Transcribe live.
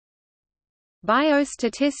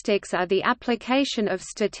Biostatistics are the application of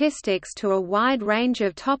statistics to a wide range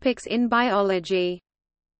of topics in biology.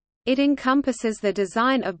 It encompasses the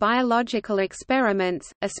design of biological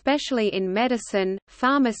experiments, especially in medicine,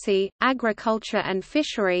 pharmacy, agriculture and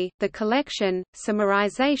fishery, the collection,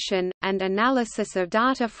 summarization, and analysis of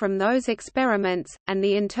data from those experiments, and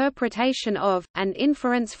the interpretation of, and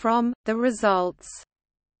inference from, the results.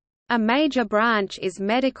 A major branch is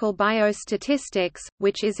medical biostatistics,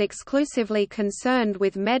 which is exclusively concerned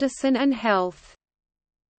with medicine and health.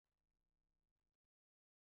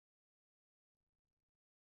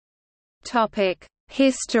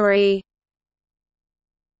 History.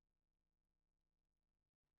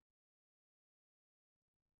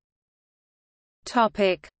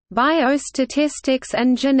 Biostatistics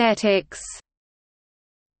and genetics.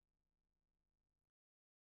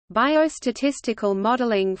 Biostatistical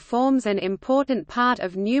modeling forms an important part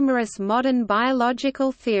of numerous modern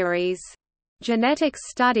biological theories. Genetics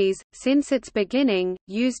studies, since its beginning,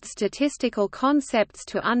 used statistical concepts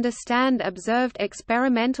to understand observed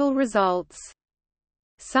experimental results.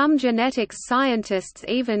 Some genetics scientists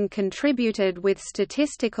even contributed with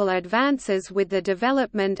statistical advances with the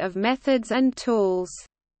development of methods and tools.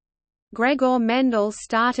 Gregor Mendel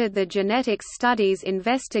started the genetics studies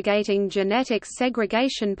investigating genetic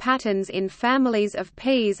segregation patterns in families of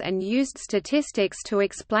peas and used statistics to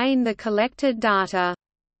explain the collected data.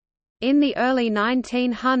 In the early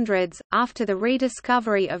 1900s, after the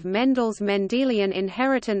rediscovery of Mendel's Mendelian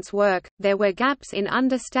inheritance work, there were gaps in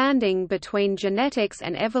understanding between genetics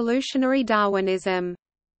and evolutionary Darwinism.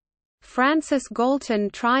 Francis Galton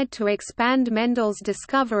tried to expand Mendel's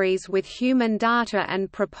discoveries with human data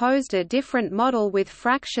and proposed a different model with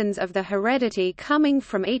fractions of the heredity coming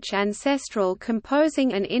from each ancestral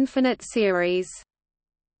composing an infinite series.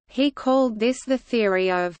 He called this the theory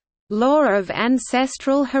of law of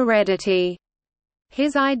ancestral heredity.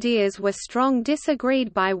 His ideas were strongly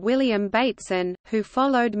disagreed by William Bateson, who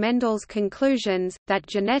followed Mendel's conclusions, that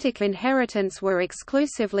genetic inheritance were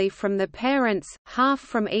exclusively from the parents, half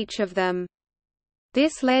from each of them.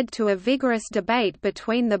 This led to a vigorous debate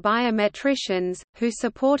between the biometricians, who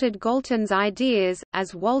supported Galton's ideas,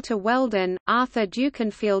 as Walter Weldon, Arthur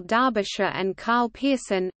Dukenfield Derbyshire and Carl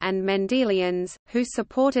Pearson, and Mendelians, who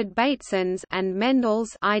supported Bateson's and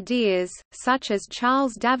Mendel's ideas, such as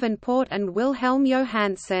Charles Davenport and Wilhelm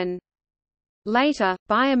Johansen. Later,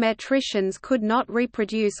 biometricians could not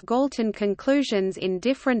reproduce Galton conclusions in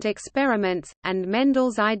different experiments, and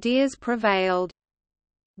Mendel's ideas prevailed.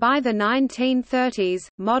 By the 1930s,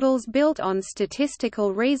 models built on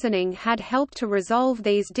statistical reasoning had helped to resolve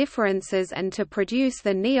these differences and to produce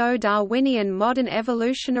the neo-Darwinian modern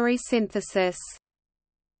evolutionary synthesis.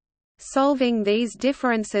 Solving these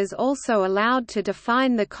differences also allowed to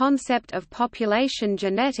define the concept of population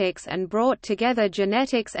genetics and brought together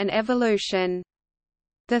genetics and evolution.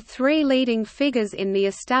 The three leading figures in the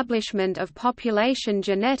establishment of population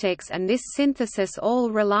genetics and this synthesis all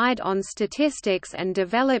relied on statistics and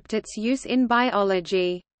developed its use in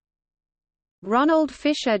biology. Ronald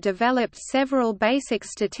Fisher developed several basic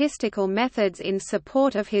statistical methods in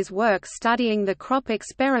support of his work studying the crop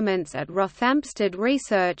experiments at Rothamsted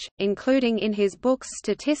Research, including in his books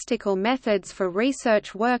Statistical Methods for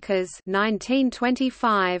Research Workers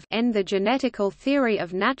 1925 and The Genetical Theory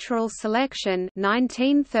of Natural Selection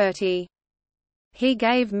 1930. He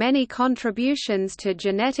gave many contributions to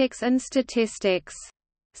genetics and statistics.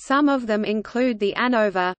 Some of them include the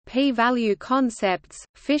ANOVA, p-value concepts,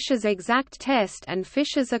 Fisher's exact test and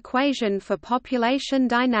Fisher's equation for population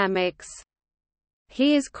dynamics.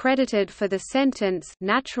 He is credited for the sentence,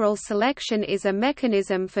 "Natural selection is a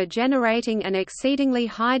mechanism for generating an exceedingly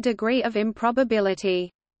high degree of improbability."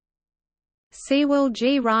 Sewell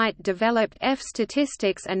G. Wright developed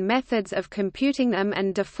F-statistics and methods of computing them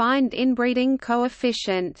and defined inbreeding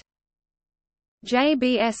coefficient.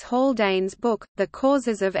 J.B.S. Haldane's book, The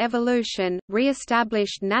Causes of Evolution,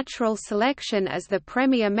 re-established natural selection as the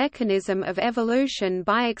premier mechanism of evolution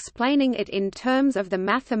by explaining it in terms of the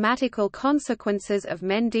mathematical consequences of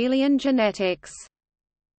Mendelian genetics.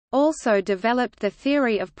 Also developed the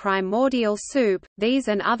theory of primordial soup. These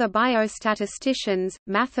and other biostatisticians,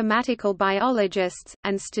 mathematical biologists,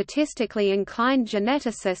 and statistically inclined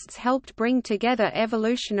geneticists helped bring together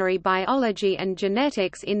evolutionary biology and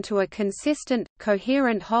genetics into a consistent,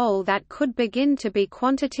 coherent whole that could begin to be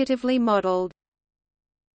quantitatively modeled.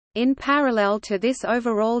 In parallel to this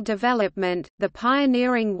overall development, the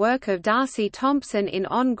pioneering work of Darcy Thompson in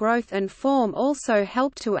On Growth and Form also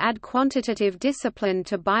helped to add quantitative discipline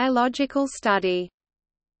to biological study.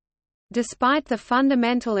 Despite the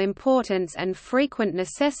fundamental importance and frequent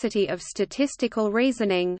necessity of statistical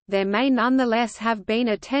reasoning, there may nonetheless have been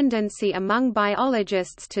a tendency among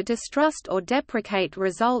biologists to distrust or deprecate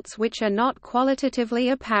results which are not qualitatively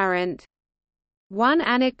apparent. One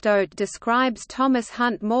anecdote describes Thomas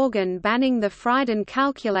Hunt Morgan banning the Friedan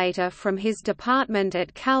calculator from his department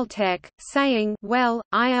at Caltech, saying, "Well,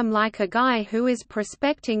 I am like a guy who is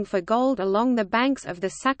prospecting for gold along the banks of the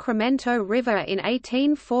Sacramento River in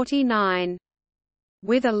 1849.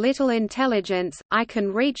 With a little intelligence, I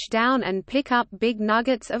can reach down and pick up big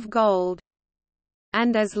nuggets of gold.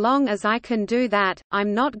 And as long as I can do that,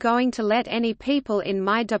 I'm not going to let any people in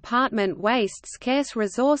my department waste scarce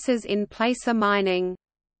resources in placer mining."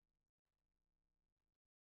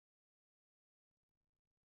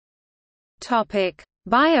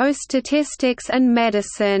 Biostatistics and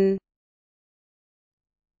medicine.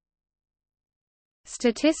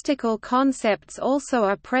 Statistical concepts also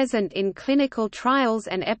are present in clinical trials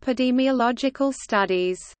and epidemiological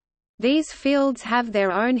studies. These fields have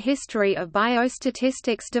their own history of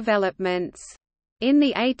biostatistics developments. In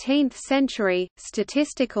the 18th century,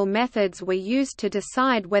 statistical methods were used to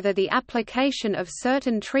decide whether the application of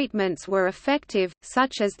certain treatments were effective,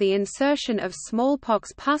 such as the insertion of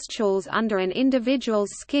smallpox pustules under an individual's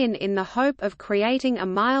skin in the hope of creating a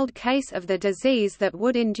mild case of the disease that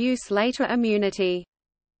would induce later immunity.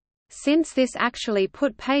 Since this actually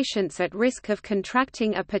put patients at risk of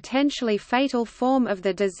contracting a potentially fatal form of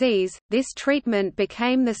the disease, this treatment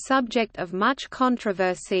became the subject of much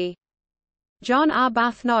controversy. John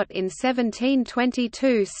Arbuthnot in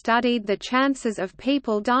 1722 studied the chances of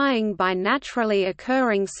people dying by naturally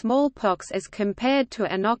occurring smallpox as compared to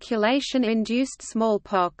inoculation-induced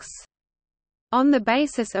smallpox. On the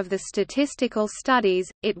basis of the statistical studies,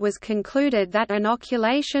 it was concluded that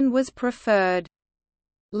inoculation was preferred.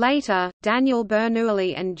 Later, Daniel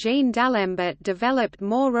Bernoulli and Jean D'Alembert developed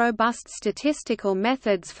more robust statistical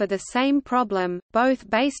methods for the same problem, both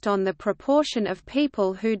based on the proportion of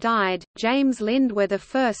people who died. James Lind were the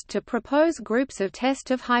first to propose groups of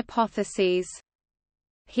test-of hypotheses.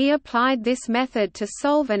 He applied this method to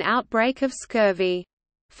solve an outbreak of scurvy.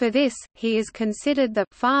 For this, he is considered the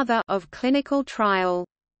father of clinical trial.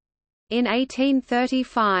 In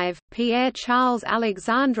 1835, Pierre-Charles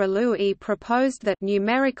Alexandre Louis proposed the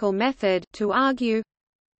numerical method to argue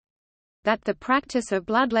that the practice of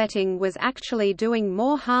bloodletting was actually doing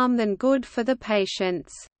more harm than good for the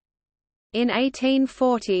patients. In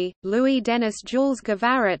 1840, Louis-Denis Jules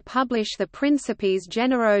Gavaret published the Principes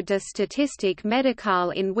Généraux de Statistique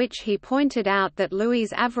Médicale, in which he pointed out that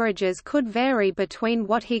Louis' averages could vary between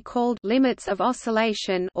what he called limits of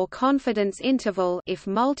oscillation or confidence interval if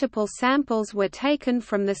multiple samples were taken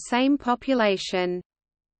from the same population.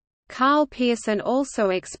 Carl Pearson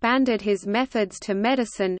also expanded his methods to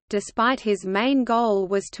medicine, despite his main goal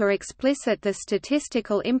was to explicit the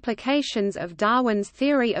statistical implications of Darwin's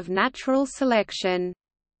theory of natural selection.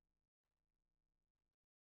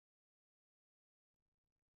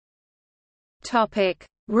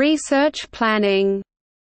 Research planning.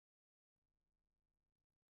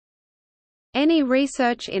 Any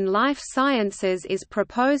research in life sciences is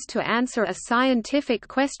proposed to answer a scientific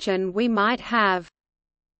question we might have.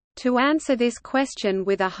 To answer this question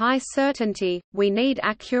with a high certainty, we need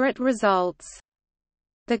accurate results.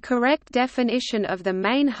 The correct definition of the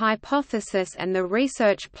main hypothesis and the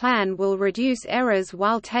research plan will reduce errors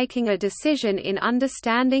while taking a decision in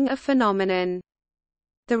understanding a phenomenon.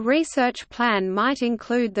 The research plan might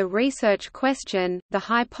include the research question, the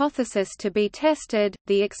hypothesis to be tested,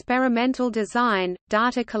 the experimental design,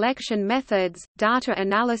 data collection methods, data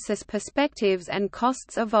analysis perspectives and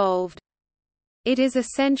costs involved. It is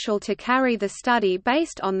essential to carry the study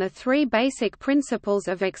based on the three basic principles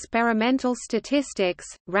of experimental statistics: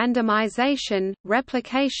 randomization,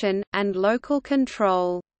 replication, and local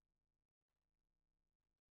control.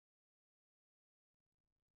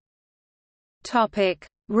 Topic: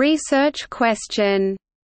 Research question.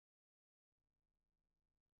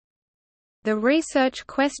 The research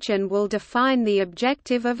question will define the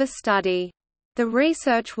objective of a study. The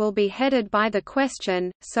research will be headed by the question,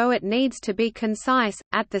 so it needs to be concise.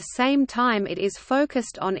 At the same time, it is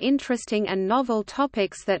focused on interesting and novel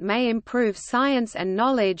topics that may improve science and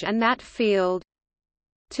knowledge and that field.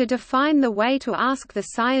 To define the way to ask the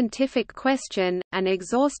scientific question, an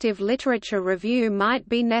exhaustive literature review might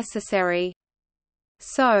be necessary.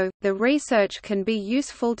 So, the research can be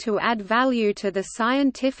useful to add value to the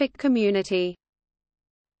scientific community.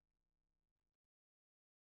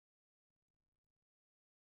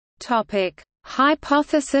 Topic: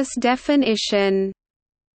 Hypothesis definition.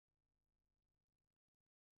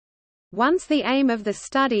 Once the aim of the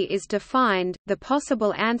study is defined, the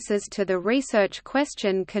possible answers to the research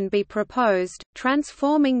question can be proposed,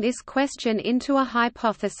 transforming this question into a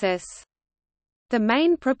hypothesis. The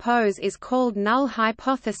main propose is called null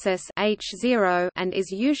hypothesis H0 and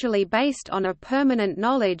is usually based on a permanent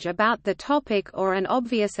knowledge about the topic or an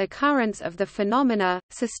obvious occurrence of the phenomena,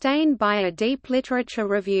 sustained by a deep literature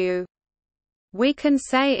review. We can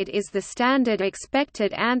say it is the standard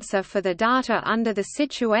expected answer for the data under the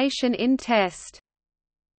situation in test.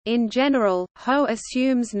 In general, HO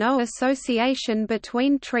assumes no association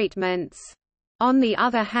between treatments. On the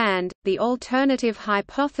other hand, the alternative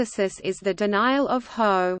hypothesis is the denial of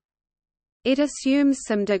HO. It assumes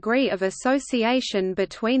some degree of association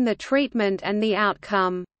between the treatment and the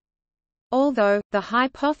outcome. Although, the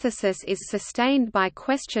hypothesis is sustained by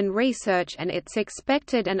question research and its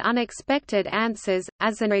expected and unexpected answers,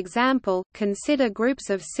 as an example, consider groups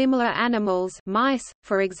of similar animals mice,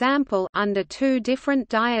 for example, under two different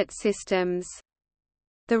diet systems.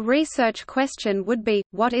 The research question would be,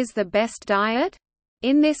 what is the best diet?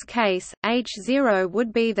 In this case, H0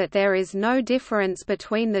 would be that there is no difference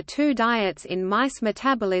between the two diets in mice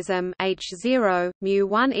metabolism H0,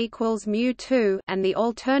 μ1 equals μ2, and the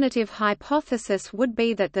alternative hypothesis would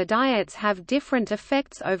be that the diets have different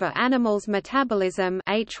effects over animals' metabolism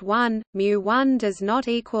H1, μ1 does not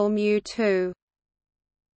equal μ2.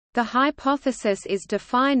 The hypothesis is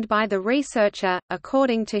defined by the researcher,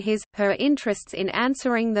 according to his/her interests in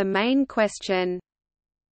answering the main question.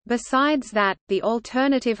 Besides that, the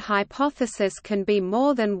alternative hypothesis can be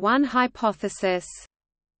more than one hypothesis.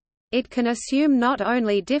 It can assume not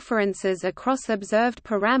only differences across observed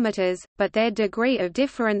parameters, but their degree of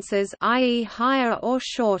differences, i.e. higher or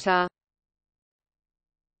shorter.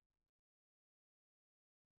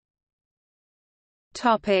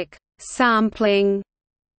 Topic: Sampling.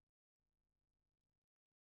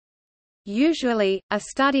 Usually, a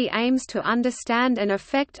study aims to understand an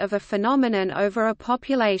effect of a phenomenon over a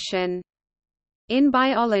population. In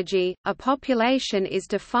biology, a population is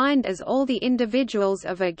defined as all the individuals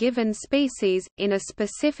of a given species, in a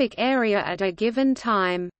specific area at a given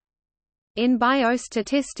time. In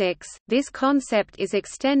biostatistics, this concept is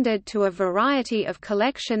extended to a variety of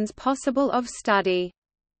collections possible of study.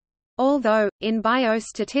 Although, in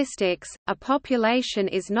biostatistics, a population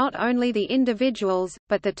is not only the individuals,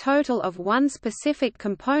 but the total of one specific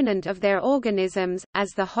component of their organisms, as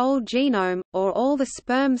the whole genome, or all the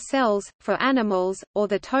sperm cells, for animals, or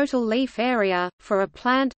the total leaf area, for a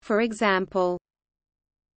plant, for example.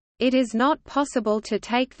 It is not possible to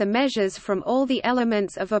take the measures from all the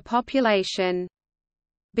elements of a population.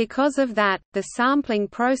 Because of that, the sampling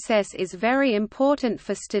process is very important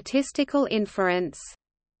for statistical inference.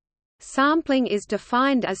 Sampling is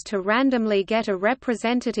defined as to randomly get a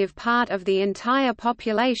representative part of the entire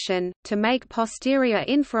population, to make posterior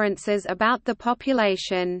inferences about the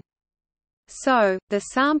population. So, the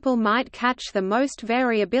sample might catch the most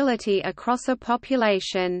variability across a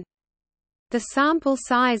population. The sample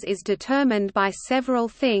size is determined by several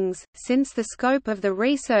things, since the scope of the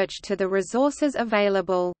research to the resources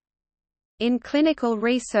available. In clinical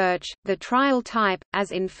research, the trial type,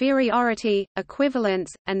 as inferiority,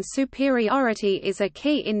 equivalence, and superiority is a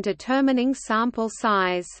key in determining sample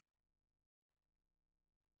size.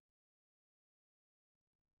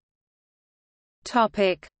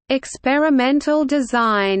 Topic: Experimental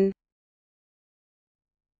design.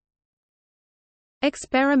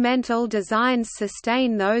 Experimental designs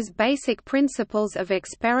sustain those basic principles of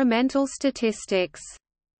experimental statistics.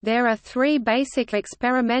 There are three basic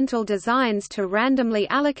experimental designs to randomly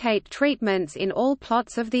allocate treatments in all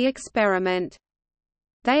plots of the experiment.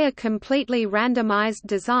 They are completely randomized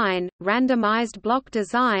design, randomized block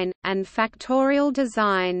design, and factorial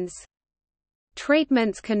designs.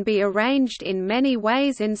 Treatments can be arranged in many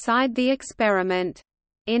ways inside the experiment.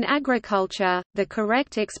 In agriculture, the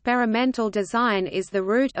correct experimental design is the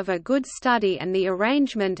root of a good study, and the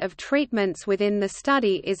arrangement of treatments within the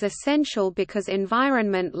study is essential because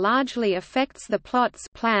environment largely affects the plots: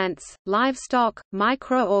 plants, livestock,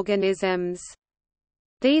 microorganisms.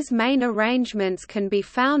 These main arrangements can be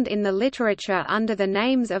found in the literature under the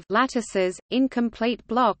names of lattices, incomplete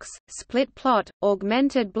blocks, split plot,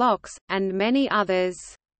 augmented blocks, and many others.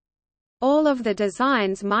 All of the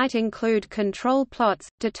designs might include control plots,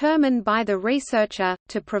 determined by the researcher,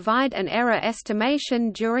 to provide an error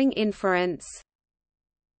estimation during inference.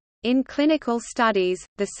 In clinical studies,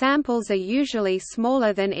 the samples are usually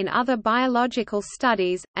smaller than in other biological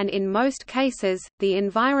studies, and in most cases, the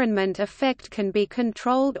environment effect can be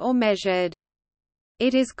controlled or measured.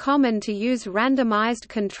 It is common to use randomized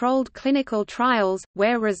controlled clinical trials,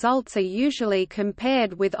 where results are usually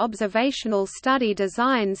compared with observational study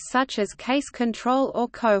designs such as case control or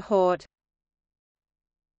cohort.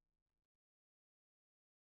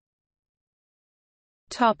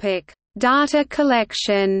 Data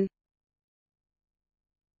collection.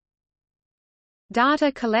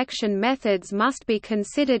 Data collection methods must be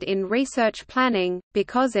considered in research planning,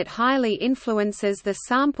 because it highly influences the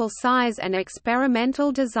sample size and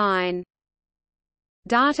experimental design.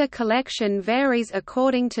 Data collection varies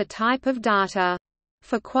according to type of data.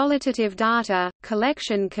 For qualitative data,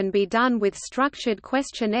 collection can be done with structured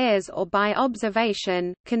questionnaires or by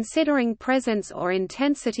observation, considering presence or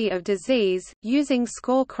intensity of disease, using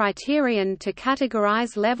score criterion to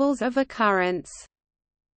categorize levels of occurrence.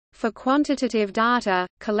 For quantitative data,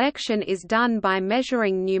 collection is done by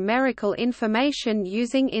measuring numerical information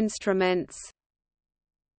using instruments.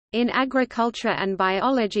 In agriculture and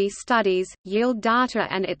biology studies, yield data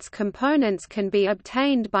and its components can be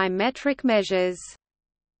obtained by metric measures.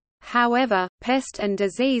 However, pest and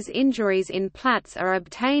disease injuries in plants are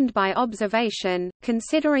obtained by observation,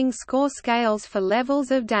 considering score scales for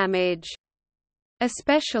levels of damage.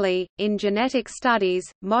 Especially, in genetic studies,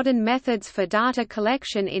 modern methods for data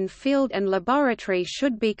collection in field and laboratory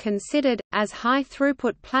should be considered, as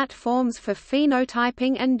high-throughput platforms for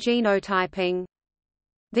phenotyping and genotyping.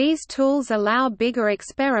 These tools allow bigger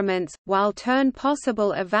experiments, while turn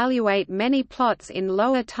possible evaluate many plots in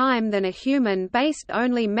lower time than a human-based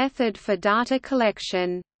only method for data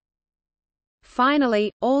collection.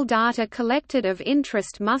 Finally, all data collected of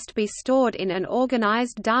interest must be stored in an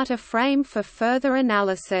organized data frame for further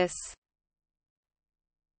analysis.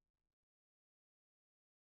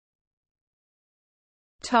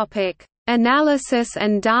 Topic: Analysis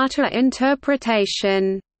and data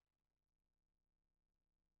interpretation.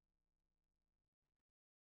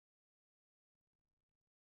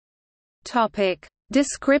 Topic: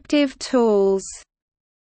 Descriptive tools.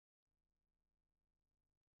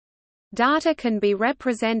 Data can be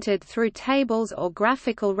represented through tables or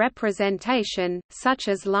graphical representation, such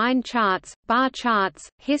as line charts, bar charts,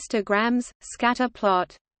 histograms, scatter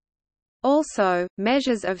plot. Also,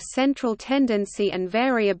 measures of central tendency and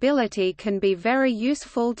variability can be very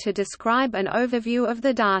useful to describe an overview of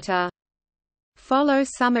the data. Follow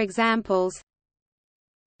some examples.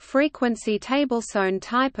 Frequency table. Some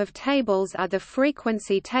type of tables are the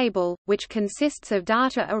frequency table, which consists of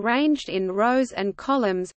data arranged in rows and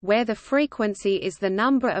columns, where the frequency is the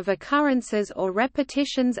number of occurrences or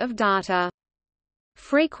repetitions of data.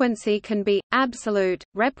 Frequency can be absolute,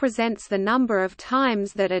 represents the number of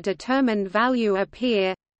times that a determined value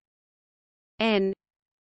appear. N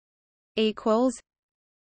equals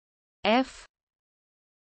F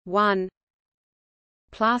 1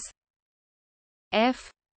 plus F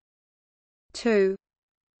 2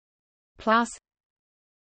 plus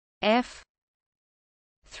F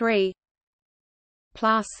 3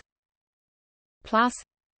 plus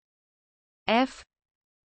F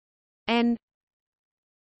n.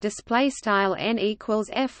 Display style n equals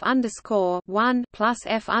F underscore 1 plus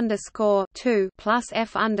F underscore 2 plus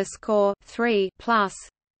F underscore 3 plus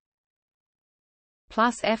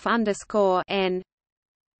F underscore n.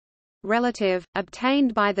 Relative,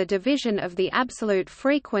 obtained by the division of the absolute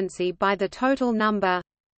frequency by the total number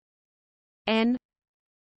n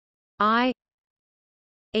I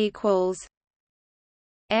equals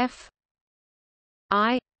F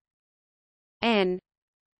I n.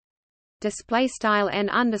 Display style n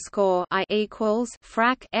underscore I equals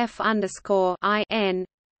frac F underscore I n.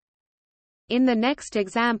 In the next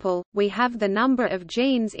example, we have the number of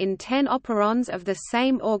genes in 10 operons of the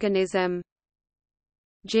same organism.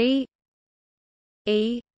 G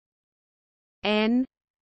E N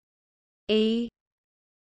E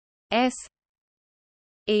S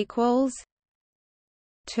equals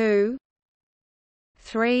 2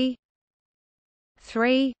 3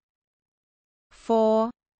 3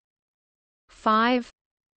 4 5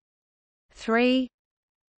 3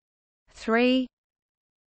 3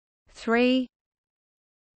 3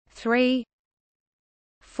 3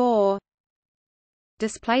 4.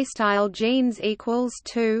 Display style genes equals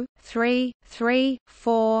 2 3 3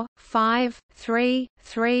 4 5 3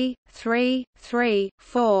 3 3 3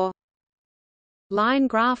 4. Line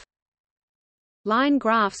graph. Line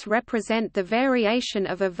graphs represent the variation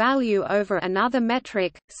of a value over another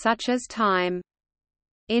metric, such as time.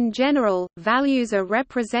 In general, values are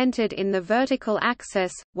represented in the vertical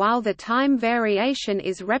axis, while the time variation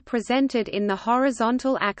is represented in the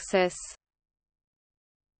horizontal axis.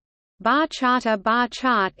 Bar chart. A bar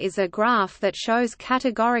chart is a graph that shows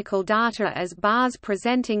categorical data as bars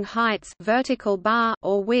presenting heights, vertical bar,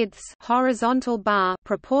 or widths, horizontal bar,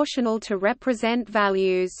 proportional to represent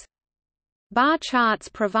values. Bar charts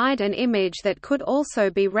provide an image that could also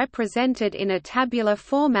be represented in a tabular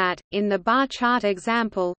format. In the bar chart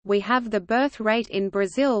example, we have the birth rate in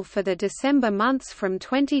Brazil for the December months from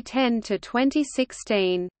 2010 to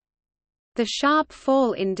 2016. The sharp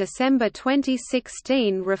fall in December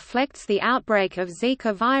 2016 reflects the outbreak of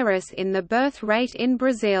Zika virus in the birth rate in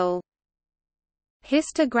Brazil.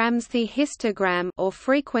 Histograms. The histogram or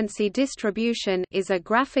frequency distribution is a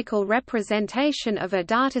graphical representation of a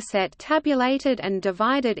dataset tabulated and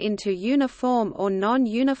divided into uniform or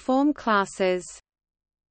non-uniform classes.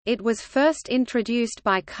 It was first introduced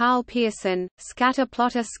by Carl Pearson.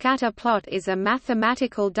 Scatterplot. A scatterplot is a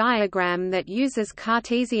mathematical diagram that uses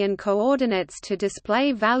Cartesian coordinates to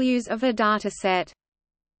display values of a dataset.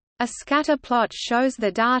 A scatterplot shows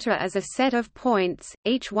the data as a set of points,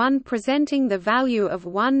 each one presenting the value of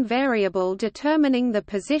one variable determining the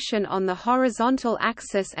position on the horizontal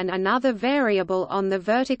axis and another variable on the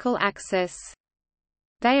vertical axis.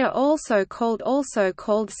 They are also called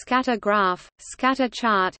scatter graph, scatter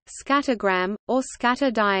chart, scattergram, or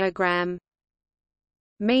scatter diagram.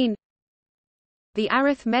 Mean. The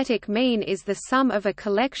arithmetic mean is the sum of a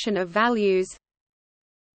collection of values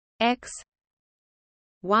x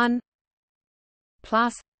 1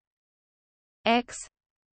 plus x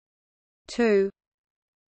 2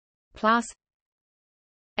 plus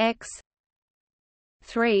x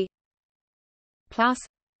 3 plus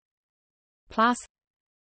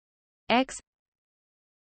x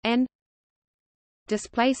n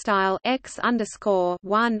display style x underscore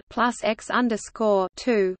 1 plus x underscore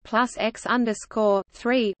 2 plus x underscore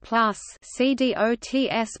 3 plus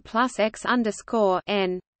cdots plus x underscore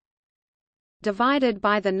n divided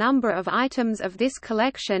by the number of items of this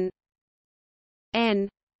collection n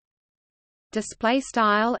display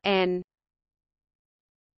style n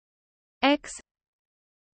x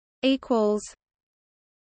equals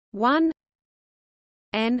 1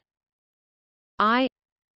 n I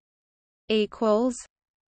equals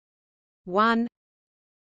 1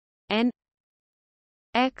 n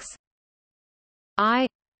x I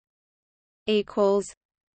equals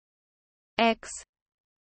x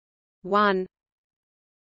 1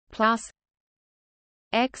 plus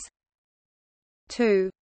x 2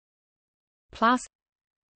 plus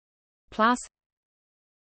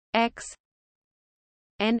x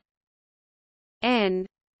n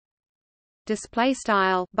display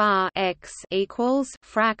style bar x equals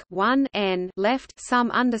frac 1 n left sum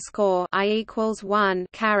underscore I equals 1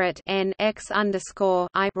 caret n x underscore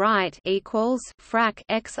I right equals frac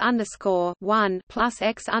x underscore 1 plus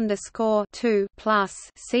x underscore 2 plus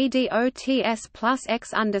cdots plus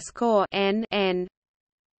x underscore n.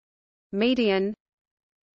 Median.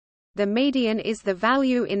 The median is the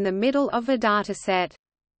value in the middle of a dataset.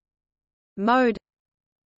 Mode.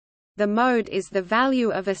 The mode is the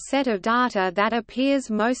value of a set of data that appears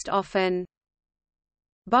most often.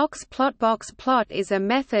 Box plot. Box plot is a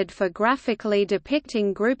method for graphically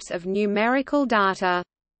depicting groups of numerical data.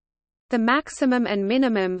 The maximum and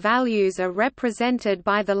minimum values are represented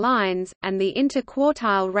by the lines, and the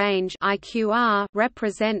interquartile range (IQR)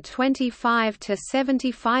 represent 25 to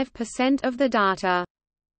 75% of the data.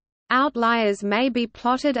 Outliers may be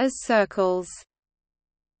plotted as circles.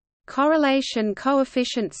 Correlation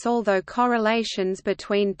coefficients. Although correlations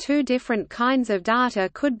between two different kinds of data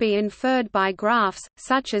could be inferred by graphs,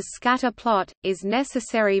 such as scatter plot, is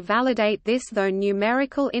necessary validate this though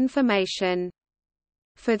numerical information.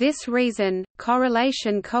 For this reason,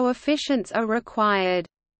 correlation coefficients are required.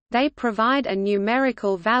 They provide a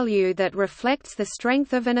numerical value that reflects the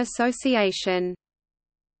strength of an association.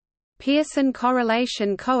 Pearson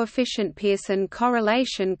correlation coefficient. Pearson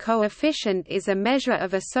correlation coefficient is a measure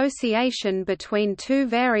of association between two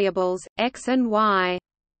variables, x and y.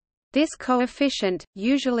 This coefficient,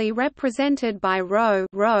 usually represented by ρ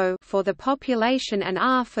for the population and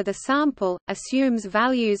r for the sample, assumes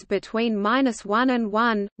values between -1 and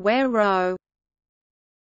 1, where ρ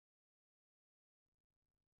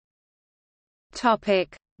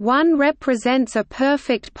 1 represents a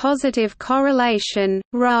perfect positive correlation,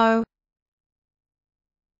 ρ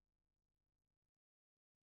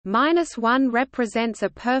 -1 represents a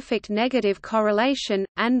perfect negative correlation,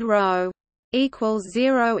 and ρ =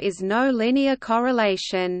 0 is no linear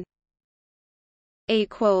correlation.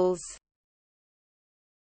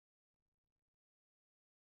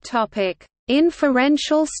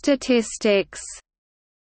 Inferential statistics.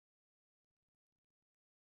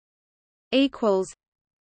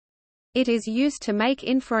 It is used to make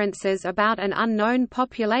inferences about an unknown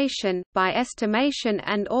population, by estimation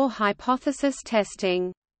and/or hypothesis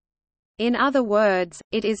testing. In other words,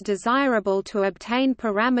 it is desirable to obtain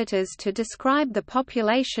parameters to describe the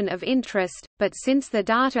population of interest, but since the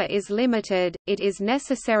data is limited, it is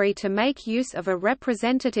necessary to make use of a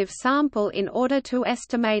representative sample in order to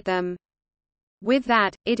estimate them. With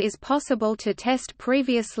that, it is possible to test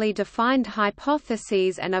previously defined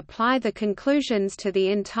hypotheses and apply the conclusions to the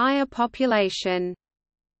entire population.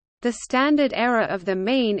 The standard error of the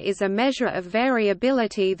mean is a measure of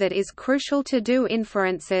variability that is crucial to do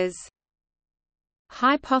inferences.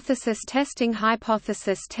 Hypothesis testing.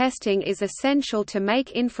 Hypothesis testing is essential to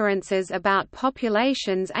make inferences about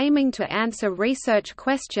populations aiming to answer research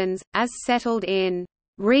questions, as settled in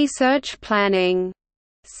Research Planning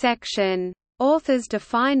section. Authors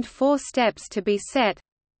defined 4 steps to be set.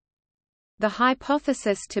 The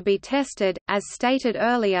hypothesis to be tested, as stated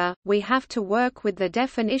earlier, we have to work with the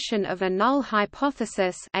definition of a null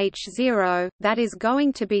hypothesis H0, that is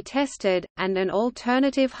going to be tested, and an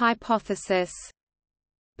alternative hypothesis.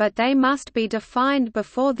 But they must be defined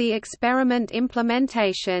before the experiment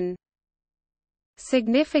implementation.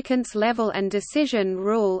 Significance level and decision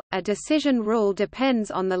rule. A decision rule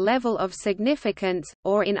depends on the level of significance,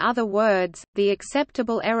 or in other words, the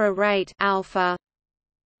acceptable error rate alpha.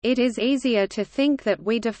 It is easier to think that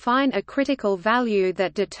we define a critical value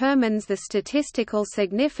that determines the statistical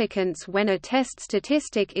significance when a test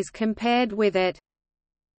statistic is compared with it.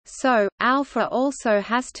 So, alpha also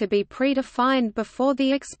has to be predefined before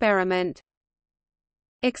the experiment.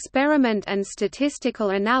 Experiment and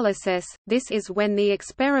statistical analysis. This is when the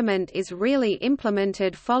experiment is really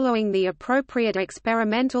implemented following the appropriate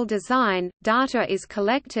experimental design, data is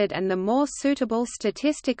collected and the more suitable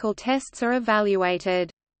statistical tests are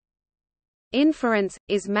evaluated. Inference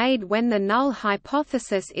is made when the null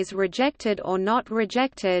hypothesis is rejected or not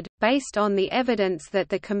rejected, based on the evidence that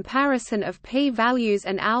the comparison of p-values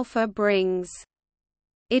and alpha brings.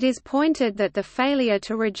 It is pointed that the failure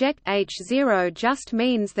to reject H0 just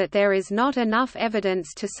means that there is not enough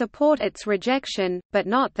evidence to support its rejection, but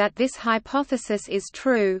not that this hypothesis is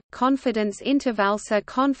true. Confidence interval. A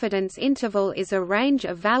confidence interval is a range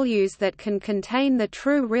of values that can contain the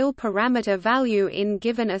true real parameter value in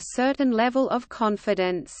given a certain level of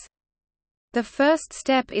confidence. The first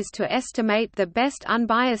step is to estimate the best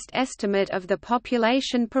unbiased estimate of the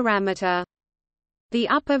population parameter. The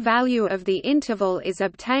upper value of the interval is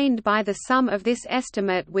obtained by the sum of this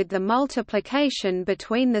estimate with the multiplication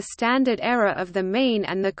between the standard error of the mean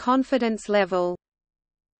and the confidence level.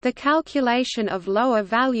 The calculation of lower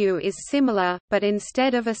value is similar, but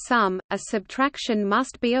instead of a sum, a subtraction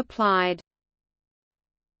must be applied.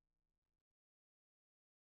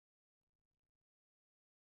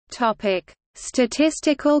 Topic: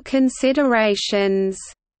 Statistical considerations.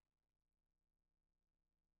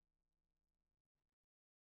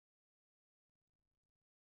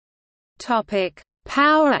 Topic: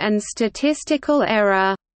 Power and statistical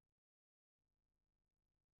error.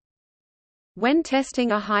 When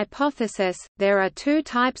testing a hypothesis, there are 2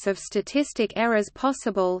 types of statistic errors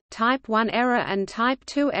possible: type 1 error and type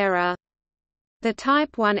 2 error. The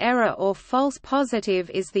type 1 error or false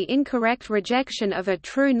positive is the incorrect rejection of a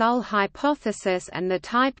true null hypothesis, and the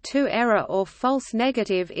type 2 error or false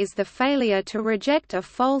negative is the failure to reject a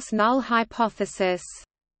false null hypothesis.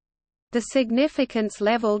 The significance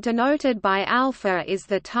level denoted by alpha is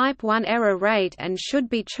the type 1 error rate and should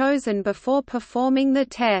be chosen before performing the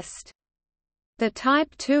test. The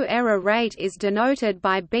type 2 error rate is denoted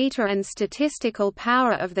by beta and statistical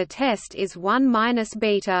power of the test is 1 minus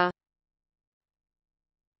beta.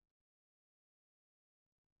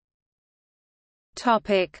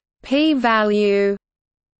 Topic: p-value.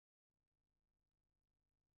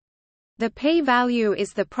 The p-value is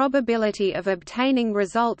the probability of obtaining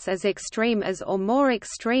results as extreme as or more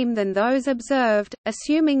extreme than those observed,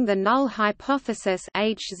 assuming the null hypothesis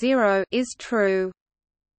H0 is true.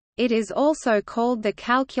 It is also called the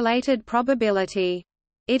calculated probability.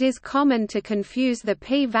 It is common to confuse the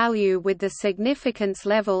p-value with the significance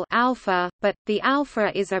level alpha, but the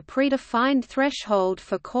alpha is a predefined threshold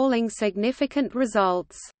for calling significant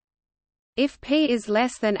results. If p is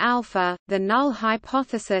less than alpha, the null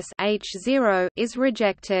hypothesis H0 is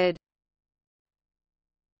rejected.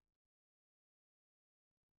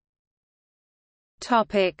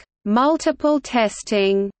 Topic: Multiple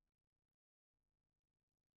testing.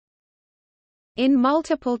 In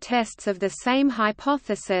multiple tests of the same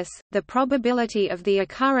hypothesis, the probability of the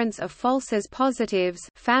occurrence of falses positives,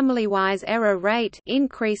 family-wise error rate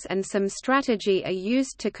increase, and some strategy are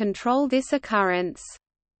used to control this occurrence.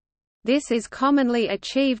 This is commonly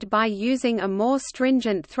achieved by using a more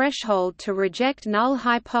stringent threshold to reject null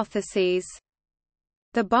hypotheses.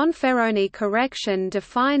 The Bonferroni correction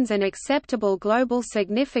defines an acceptable global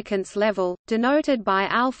significance level, denoted by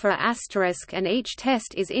alpha asterisk, and each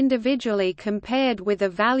test is individually compared with a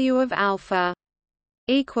value of alpha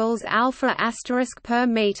equals alpha asterisk per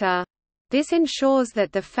meter. This ensures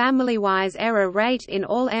that the family-wise error rate in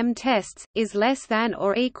all M tests is less than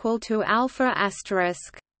or equal to alpha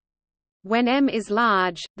asterisk. When M is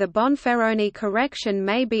large, the Bonferroni correction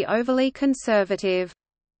may be overly conservative.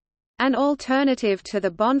 An alternative to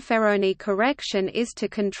the Bonferroni correction is to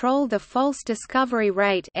control the false discovery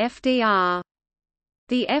rate (FDR).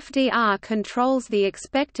 The FDR controls the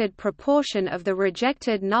expected proportion of the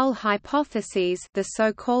rejected null hypotheses, the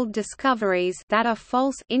so-called discoveries, that are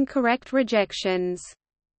false, incorrect rejections.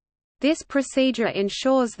 This procedure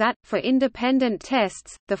ensures that, for independent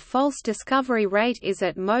tests, the false discovery rate is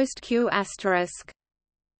at most Q**.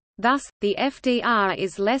 Thus, the FDR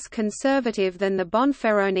is less conservative than the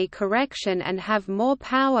Bonferroni correction and have more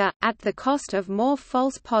power, at the cost of more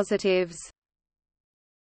false positives.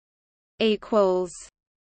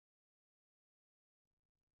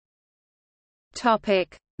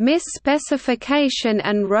 Mis-specification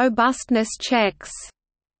and robustness checks.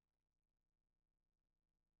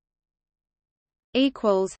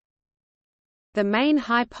 The main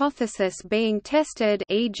hypothesis being tested,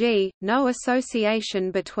 e.g., no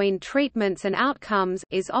association between treatments and outcomes,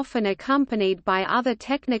 is often accompanied by other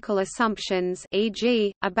technical assumptions,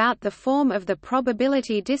 e.g., about the form of the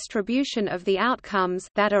probability distribution of the outcomes,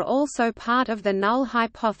 that are also part of the null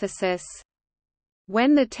hypothesis.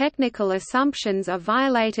 When the technical assumptions are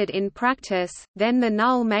violated in practice, then the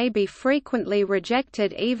null may be frequently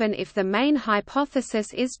rejected even if the main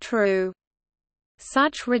hypothesis is true.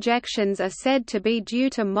 Such rejections are said to be due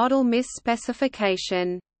to model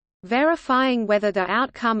mis-specification. Verifying whether the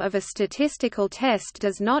outcome of a statistical test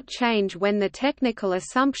does not change when the technical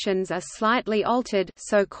assumptions are slightly altered,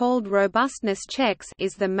 so-called robustness checks,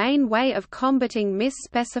 is the main way of combating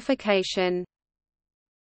mis-specification.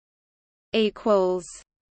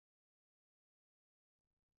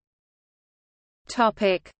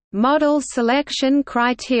 Model selection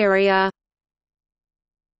criteria.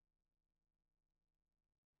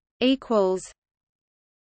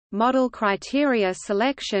 Model criteria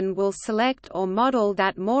selection will select or model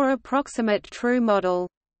that more approximate true model.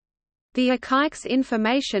 The Akaik's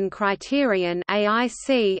information criterion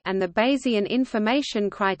 (AIC) and the Bayesian information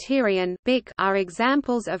criterion (BIC) are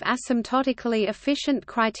examples of asymptotically efficient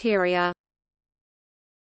criteria.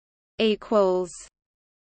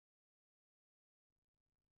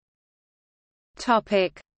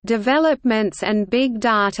 Topic: Developments and big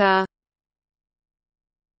data.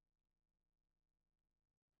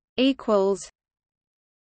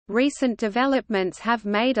 Recent developments have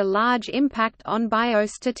made a large impact on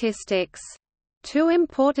biostatistics. Two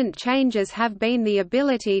important changes have been the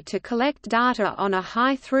ability to collect data on a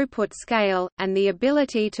high-throughput scale, and the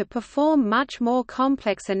ability to perform much more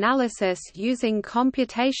complex analysis using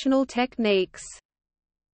computational techniques.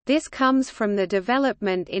 This comes from the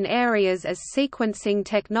development in areas as sequencing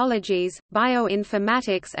technologies,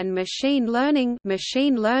 bioinformatics and machine learning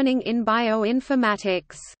in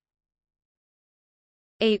bioinformatics.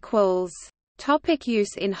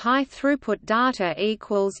 Use in high-throughput data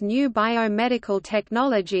equals new biomedical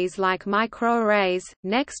technologies like microarrays,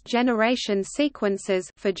 next-generation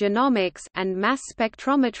sequences for genomics, and mass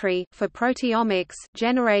spectrometry for proteomics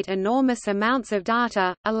generate enormous amounts of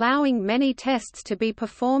data, allowing many tests to be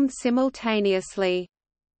performed simultaneously.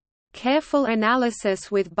 Careful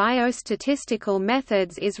analysis with biostatistical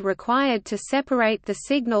methods is required to separate the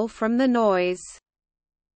signal from the noise.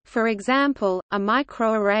 For example, a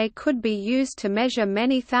microarray could be used to measure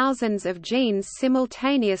many thousands of genes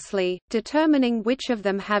simultaneously, determining which of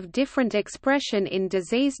them have different expression in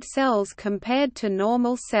diseased cells compared to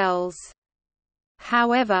normal cells.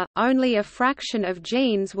 However, only a fraction of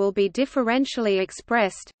genes will be differentially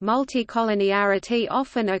expressed. Multicollinearity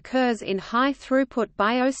often occurs in high-throughput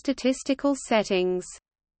biostatistical settings.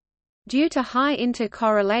 Due to high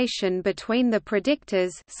intercorrelation between the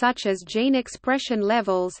predictors such as gene expression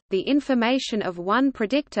levels, the information of one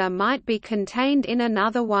predictor might be contained in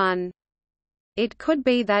another one. It could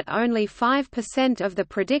be that only 5% of the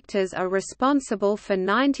predictors are responsible for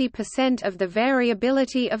 90% of the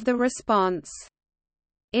variability of the response.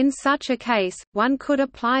 In such a case, one could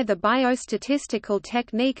apply the biostatistical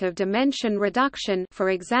technique of dimension reduction, for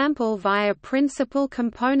example via principal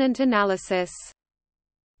component analysis.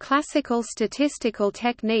 Classical statistical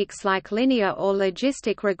techniques like linear or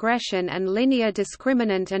logistic regression and linear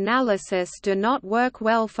discriminant analysis do not work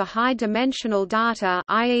well for high-dimensional data,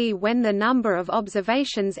 i.e. when the number of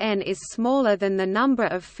observations n is smaller than the number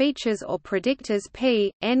of features or predictors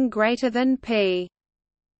p, n greater than p.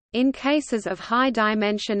 In cases of high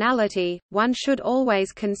dimensionality, one should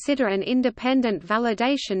always consider an independent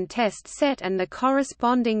validation test set and the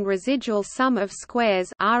corresponding residual sum of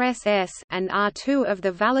squares (RSS) and R2 of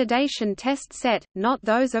the validation test set, not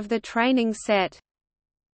those of the training set.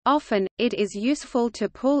 Often, it is useful to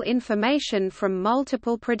pull information from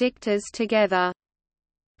multiple predictors together.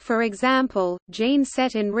 For example, gene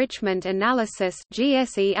set enrichment analysis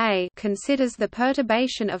 (GSEA) considers the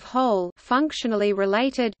perturbation of whole functionally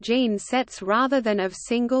related gene sets rather than of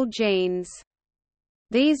single genes.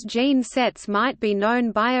 These gene sets might be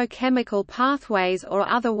known biochemical pathways or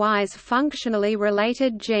otherwise functionally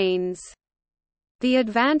related genes. The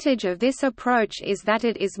advantage of this approach is that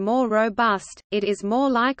it is more robust. It is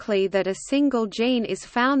more likely that a single gene is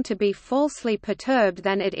found to be falsely perturbed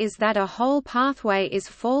than it is that a whole pathway is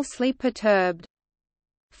falsely perturbed.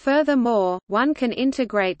 Furthermore, one can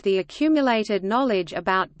integrate the accumulated knowledge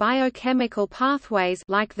about biochemical pathways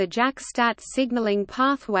like the JAK-STAT signaling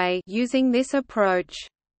pathway using this approach.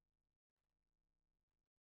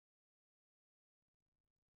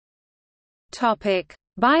 Topic: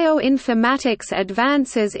 Bioinformatics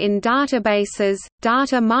advances in databases,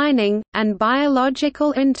 data mining, and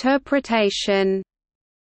biological interpretation.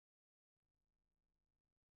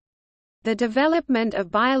 The development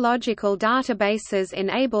of biological databases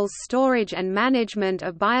enables storage and management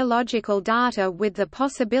of biological data with the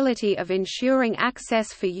possibility of ensuring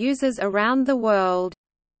access for users around the world.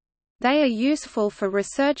 They are useful for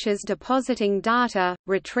researchers depositing data,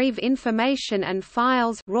 retrieve information and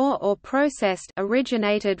files raw or processed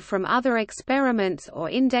originated from other experiments or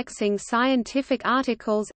indexing scientific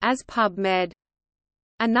articles, as PubMed.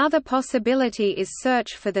 Another possibility is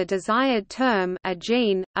search for the desired term, a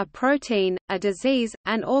gene, a protein, a disease,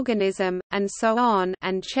 an organism, and so on,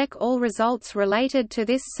 and check all results related to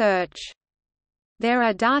this search. There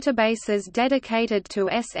are databases dedicated to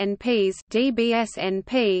SNPs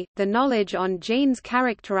DBSNP, the knowledge on genes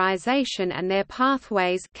characterization and their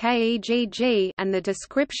pathways KEGG, and the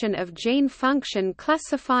description of gene function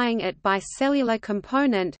classifying it by cellular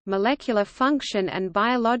component, molecular function and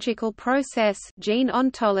biological process gene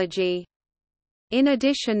ontology. In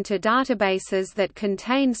addition to databases that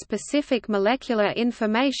contain specific molecular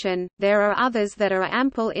information, there are others that are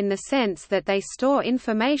ample in the sense that they store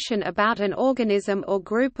information about an organism or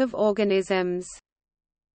group of organisms.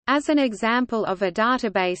 As an example of a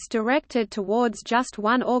database directed towards just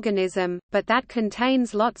one organism, but that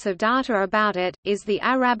contains lots of data about it, is the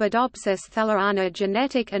Arabidopsis thaliana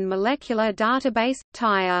genetic and molecular database,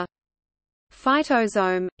 TIA.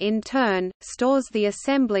 Phytosome, in turn, stores the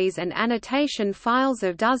assemblies and annotation files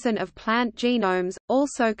of dozens of plant genomes,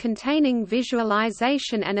 also containing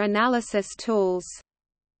visualization and analysis tools.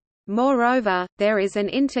 Moreover, there is an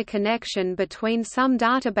interconnection between some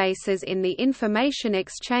databases in the information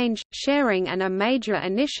exchange, sharing, and a major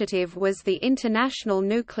initiative was the International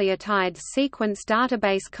Nucleotide Sequence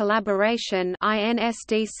Database Collaboration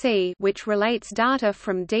 (INSDC), which relates data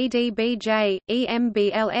from DDBJ,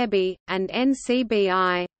 EMBL-EBI, and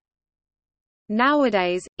NCBI.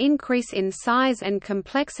 Nowadays, increase in size and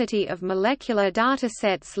complexity of molecular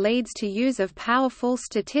datasets leads to use of powerful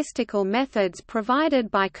statistical methods provided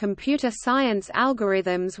by computer science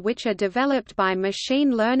algorithms which are developed by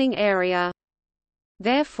machine learning area.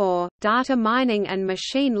 Therefore, data mining and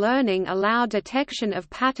machine learning allow detection of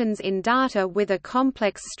patterns in data with a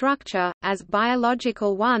complex structure, as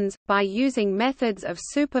biological ones, by using methods of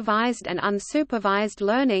supervised and unsupervised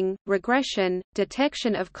learning, regression,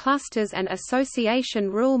 detection of clusters and association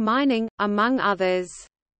rule mining, among others.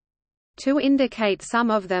 To indicate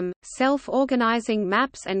some of them, self-organizing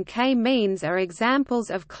maps and k-means are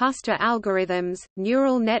examples of cluster algorithms,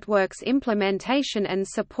 neural networks implementation and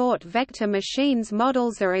support vector machines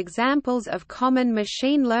models are examples of common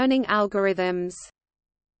machine learning algorithms.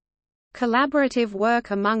 Collaborative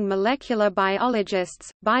work among molecular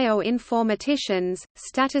biologists, bioinformaticians,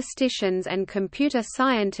 statisticians and computer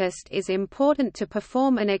scientists is important to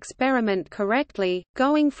perform an experiment correctly,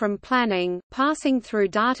 going from planning, passing through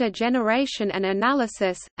data generation and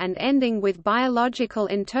analysis, and ending with biological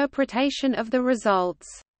interpretation of the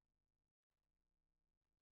results.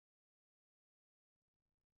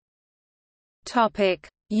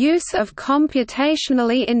 Use of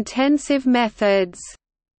computationally intensive methods.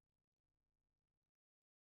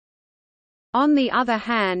 On the other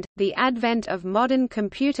hand, the advent of modern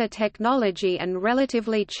computer technology and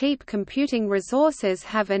relatively cheap computing resources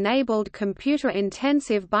have enabled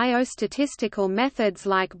computer-intensive biostatistical methods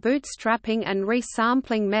like bootstrapping and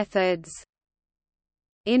resampling methods.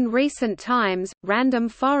 In recent times, random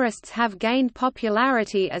forests have gained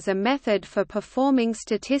popularity as a method for performing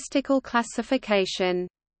statistical classification.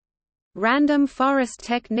 Random forest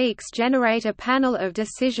techniques generate a panel of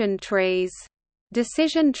decision trees.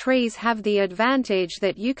 Decision trees have the advantage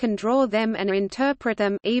that you can draw them and interpret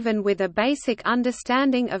them even with a basic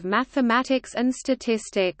understanding of mathematics and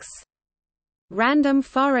statistics. Random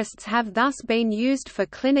forests have thus been used for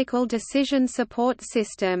clinical decision support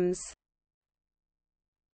systems.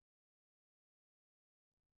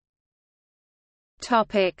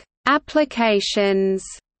 Topic: Applications.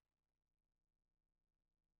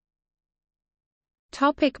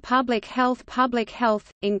 Public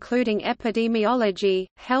health, including epidemiology,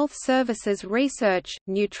 health services research,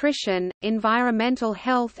 nutrition, environmental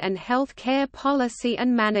health and health care policy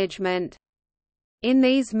and management. In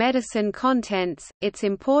these medicine contents, it's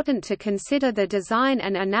important to consider the design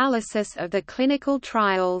and analysis of the clinical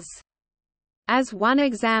trials. As one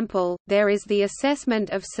example, there is the assessment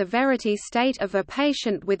of severity state of a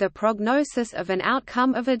patient with a prognosis of an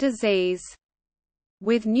outcome of a disease.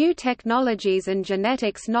 With new technologies and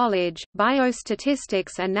genetics knowledge,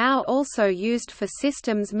 biostatistics are now also used for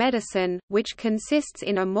systems medicine, which consists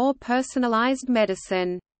in a more personalized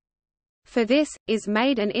medicine. For this, is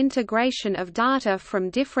made an integration of data from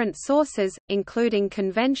different sources, including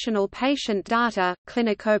conventional patient data,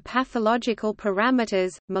 clinico-pathological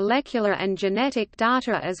parameters, molecular and genetic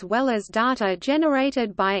data as well as data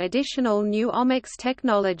generated by additional new omics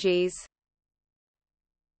technologies.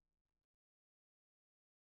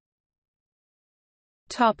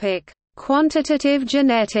 Quantitative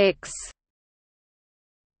genetics.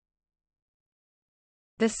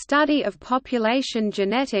 The study of population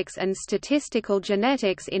genetics and statistical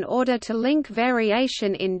genetics in order to link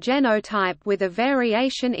variation in genotype with a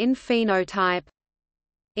variation in phenotype.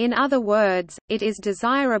 In other words, it is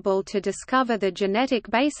desirable to discover the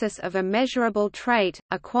genetic basis of a measurable trait,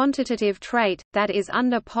 a quantitative trait, that is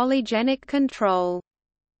under polygenic control.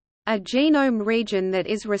 A genome region that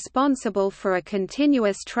is responsible for a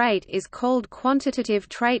continuous trait is called quantitative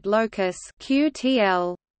trait locus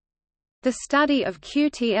 (QTL). The study of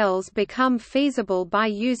QTLs become feasible by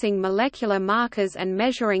using molecular markers and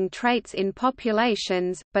measuring traits in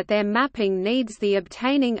populations, but their mapping needs the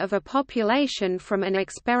obtaining of a population from an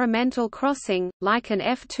experimental crossing, like an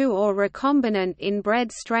F2 or recombinant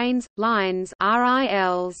inbred strains, lines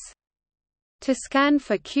RILs. To scan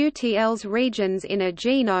for QTL's regions in a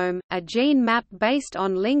genome, a gene map based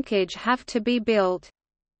on linkage have to be built.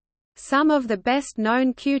 Some of the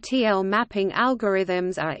best-known QTL mapping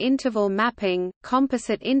algorithms are interval mapping,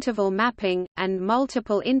 composite interval mapping, and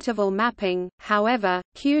multiple interval mapping. However,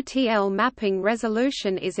 QTL mapping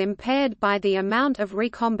resolution is impaired by the amount of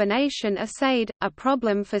recombination assayed, a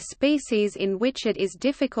problem for species in which it is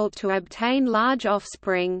difficult to obtain large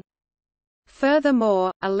offspring.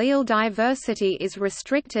 Furthermore, allele diversity is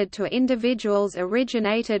restricted to individuals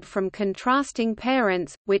originated from contrasting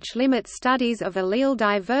parents, which limits studies of allele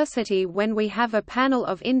diversity when we have a panel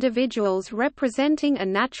of individuals representing a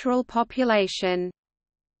natural population.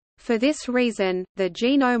 For this reason, the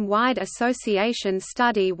genome-wide association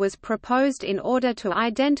study was proposed in order to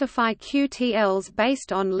identify QTLs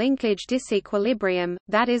based on linkage disequilibrium,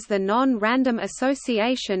 that is the non-random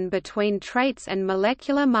association between traits and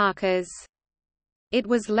molecular markers. It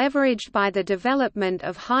was leveraged by the development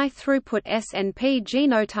of high-throughput SNP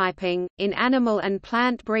genotyping. In animal and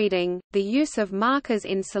plant breeding, the use of markers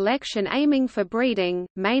in selection aiming for breeding,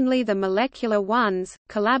 mainly the molecular ones,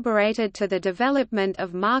 collaborated to the development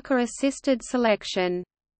of marker-assisted selection.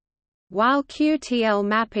 While QTL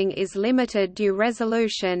mapping is limited due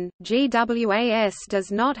resolution, GWAS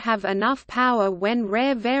does not have enough power when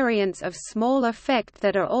rare variants of small effect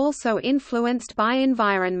that are also influenced by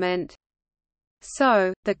environment.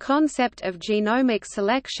 So, the concept of genomic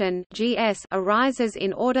selection (GS) arises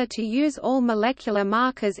in order to use all molecular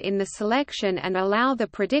markers in the selection and allow the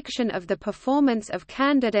prediction of the performance of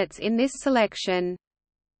candidates in this selection.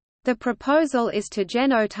 The proposal is to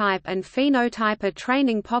genotype and phenotype a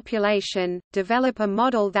training population, develop a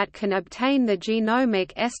model that can obtain the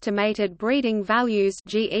genomic estimated breeding values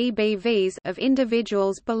 (GEBVs) of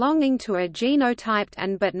individuals belonging to a genotyped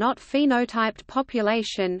and but not phenotyped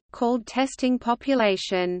population, called testing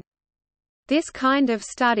population. This kind of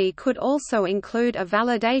study could also include a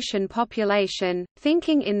validation population,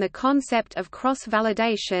 thinking in the concept of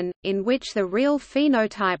cross-validation, in which the real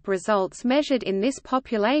phenotype results measured in this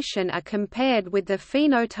population are compared with the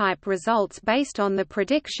phenotype results based on the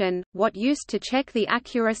prediction, what used to check the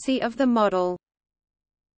accuracy of the model.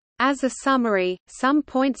 As a summary, some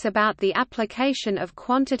points about the application of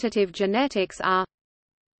quantitative genetics are: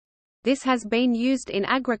 this has been used in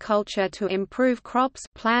agriculture to improve crops,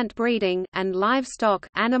 plant breeding, and livestock,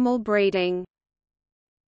 animal breeding.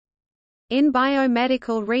 In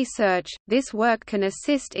biomedical research, this work can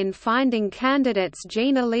assist in finding candidates'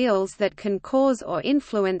 gene alleles that can cause or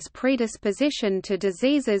influence predisposition to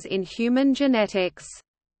diseases in human genetics.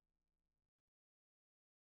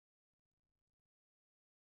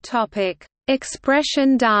 Topic: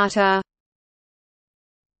 Expression data.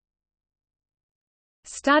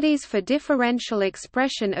 Studies for differential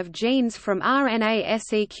expression of genes from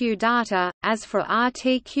RNA-seq data, as for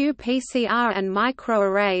RT-qPCR and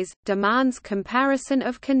microarrays, demands comparison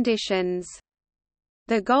of conditions.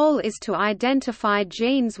 The goal is to identify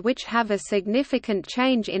genes which have a significant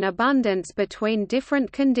change in abundance between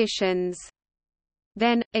different conditions.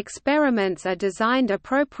 Then, experiments are designed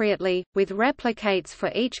appropriately, with replicates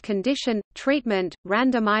for each condition, treatment,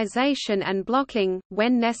 randomization and blocking,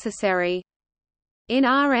 when necessary. In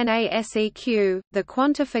RNA-seq, the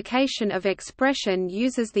quantification of expression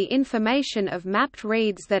uses the information of mapped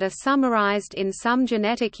reads that are summarized in some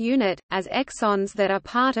genetic unit, as exons that are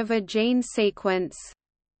part of a gene sequence.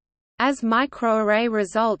 As microarray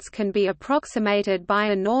results can be approximated by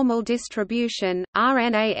a normal distribution,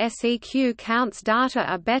 RNA-seq counts data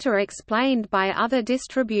are better explained by other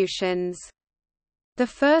distributions. The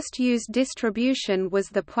first used distribution was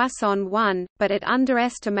the Poisson one, but it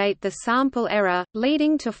underestimated the sample error,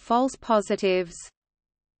 leading to false positives.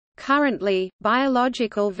 Currently,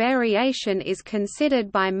 biological variation is considered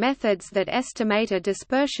by methods that estimate a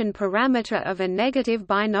dispersion parameter of a negative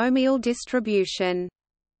binomial distribution.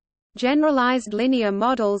 Generalized linear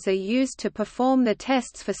models are used to perform the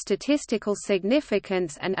tests for statistical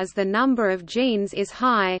significance, and as the number of genes is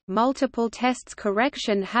high, multiple tests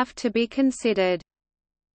correction have to be considered.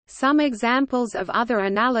 Some examples of other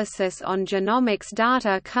analysis on genomics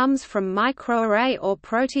data comes from microarray or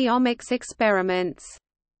proteomics experiments,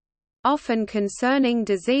 often concerning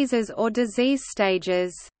diseases or disease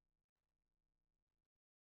stages.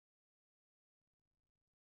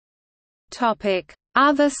 Topic: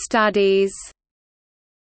 Other studies.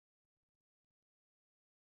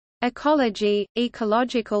 Ecology,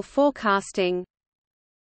 ecological forecasting,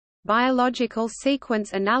 biological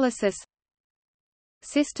sequence analysis,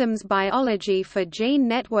 systems biology for gene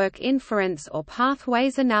network inference or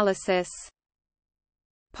pathways analysis.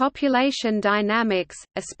 Population dynamics,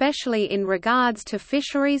 especially in regards to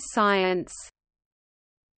fisheries science.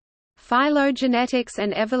 Phylogenetics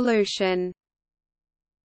and evolution.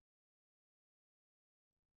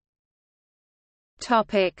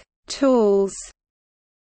 Topic: Tools.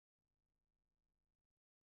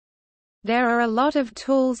 There are a lot of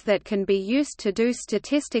tools that can be used to do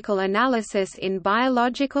statistical analysis in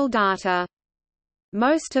biological data.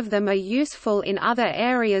 Most of them are useful in other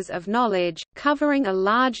areas of knowledge, covering a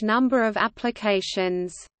large number of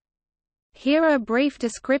applications. Here are brief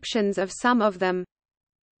descriptions of some of them.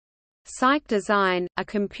 PsycDesign, a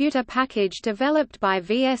computer package developed by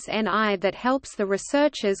VSNI that helps the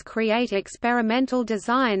researchers create experimental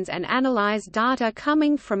designs and analyze data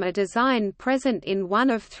coming from a design present in one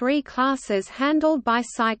of three classes handled by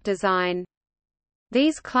PsycDesign.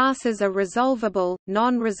 These classes are resolvable,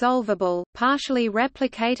 non-resolvable, partially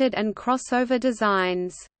replicated and crossover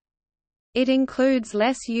designs. It includes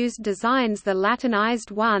less used designs, the Latinized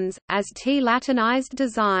ones, as T-Latinized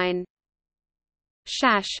design.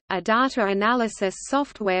 SHASH, a data analysis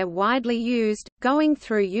software widely used, going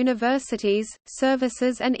through universities,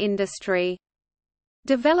 services and industry.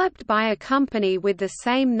 Developed by a company with the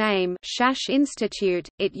same name, SHASH Institute,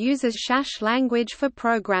 it uses SHASH language for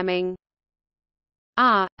programming.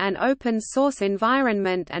 R, an open-source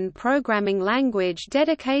environment and programming language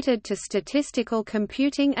dedicated to statistical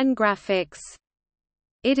computing and graphics.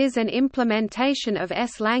 It is an implementation of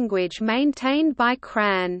S language maintained by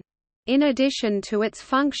CRAN. In addition to its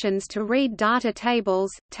functions to read data tables,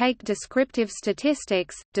 take descriptive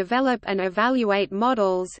statistics, develop and evaluate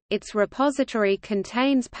models, its repository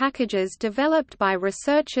contains packages developed by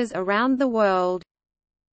researchers around the world.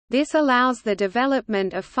 This allows the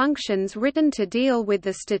development of functions written to deal with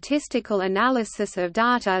the statistical analysis of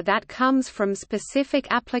data that comes from specific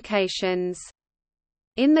applications.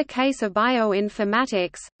 In the case of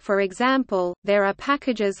bioinformatics, for example, there are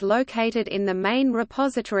packages located in the main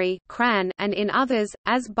repository (CRAN) and in others,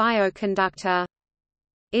 as bioconductor.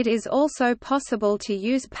 It is also possible to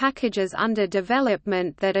use packages under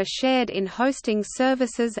development that are shared in hosting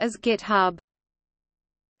services as GitHub.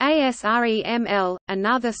 ASREML,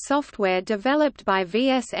 another software developed by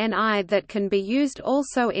VSNI that can be used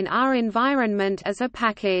also in R environment as a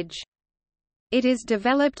package. It is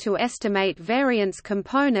developed to estimate variance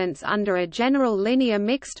components under a general linear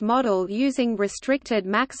mixed model using restricted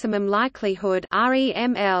maximum likelihood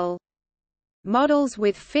 (REML). Models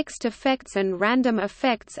with fixed effects and random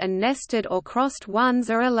effects and nested or crossed ones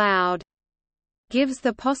are allowed. Gives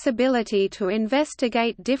the possibility to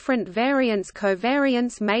investigate different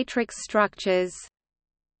variance-covariance matrix structures.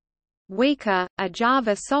 Weka, a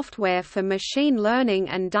Java software for machine learning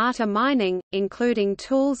and data mining, including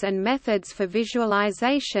tools and methods for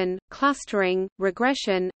visualization, clustering,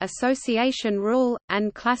 regression, association rule,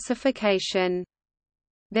 and classification.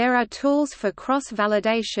 There are tools for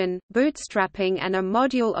cross-validation, bootstrapping and a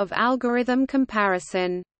module of algorithm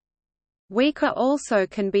comparison. Weka also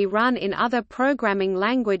can be run in other programming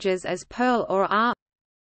languages as Perl or R.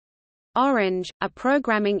 Orange, a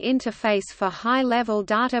programming interface for high-level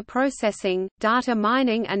data processing, data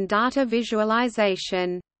mining and data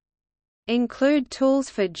visualization. Include tools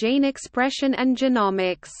for gene expression and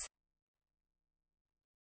genomics.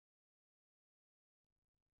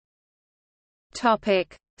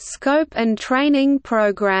 Topic: Scope and training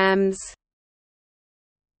programs.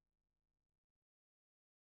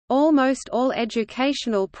 Almost all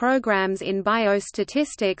educational programs in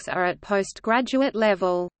biostatistics are at postgraduate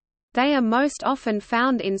level. They are most often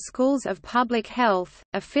found in schools of public health,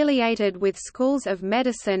 affiliated with schools of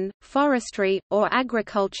medicine, forestry, or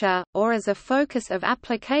agriculture, or as a focus of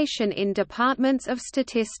application in departments of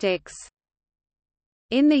statistics.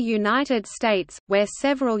 In the United States, where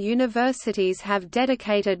several universities have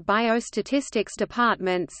dedicated biostatistics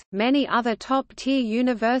departments, many other top-tier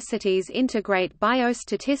universities integrate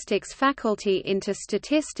biostatistics faculty into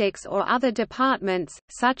statistics or other departments,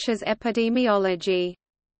 such as epidemiology.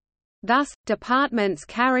 Thus, departments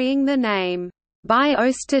carrying the name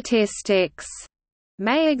biostatistics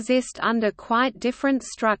may exist under quite different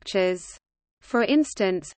structures. For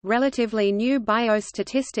instance, relatively new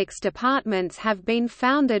biostatistics departments have been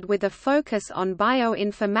founded with a focus on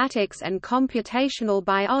bioinformatics and computational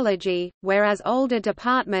biology, whereas older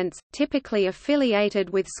departments, typically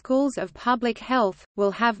affiliated with schools of public health,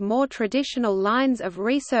 will have more traditional lines of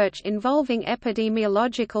research involving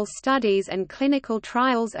epidemiological studies and clinical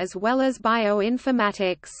trials as well as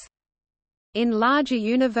bioinformatics. In larger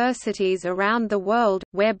universities around the world,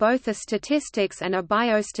 where both a statistics and a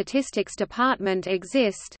biostatistics department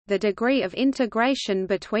exist, the degree of integration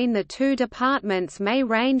between the two departments may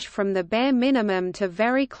range from the bare minimum to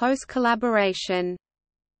very close collaboration.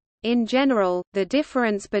 In general, the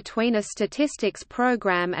difference between a statistics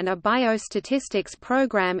program and a biostatistics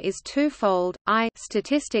program is twofold.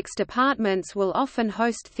 Statistics departments will often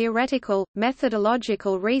host theoretical,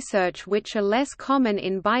 methodological research which are less common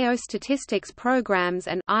in biostatistics programs,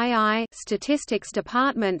 and statistics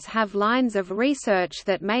departments have lines of research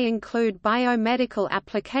that may include biomedical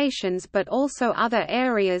applications but also other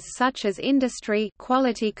areas such as industry,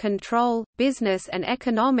 quality control, business and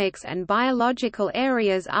economics, and biological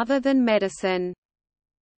areas other than medicine.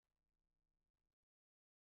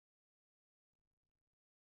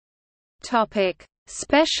 Topic: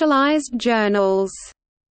 Specialized journals.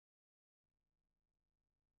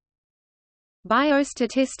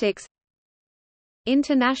 Biostatistics,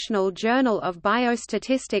 International Journal of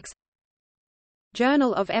Biostatistics,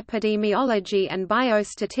 Journal of Epidemiology and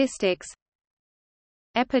Biostatistics,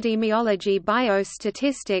 Epidemiology,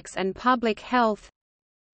 Biostatistics and Public Health,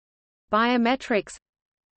 Biometrics,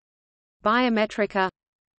 Biometrica,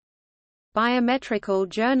 Biometrical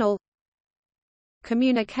Journal,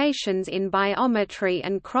 Communications in Biometry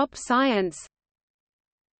and Crop Science,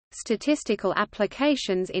 Statistical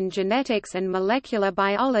Applications in Genetics and Molecular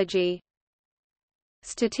Biology,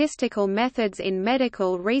 Statistical Methods in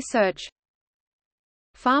Medical Research,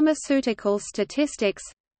 Pharmaceutical Statistics,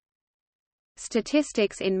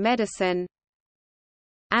 Statistics in Medicine,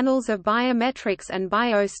 Annals of Biometrics and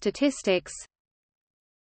Biostatistics,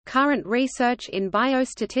 Current Research in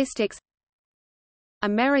Biostatistics,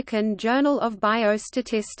 American Journal of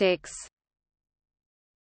Biostatistics.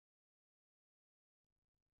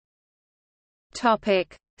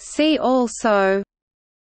 Topic: See also: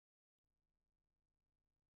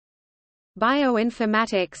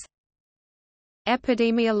 Bioinformatics,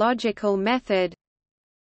 Epidemiological method,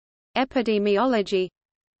 Epidemiology,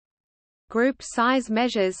 Group size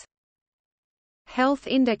measures. Health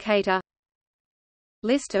indicator.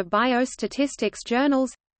 List of biostatistics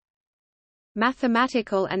journals.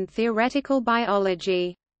 Mathematical and theoretical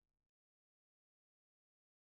biology.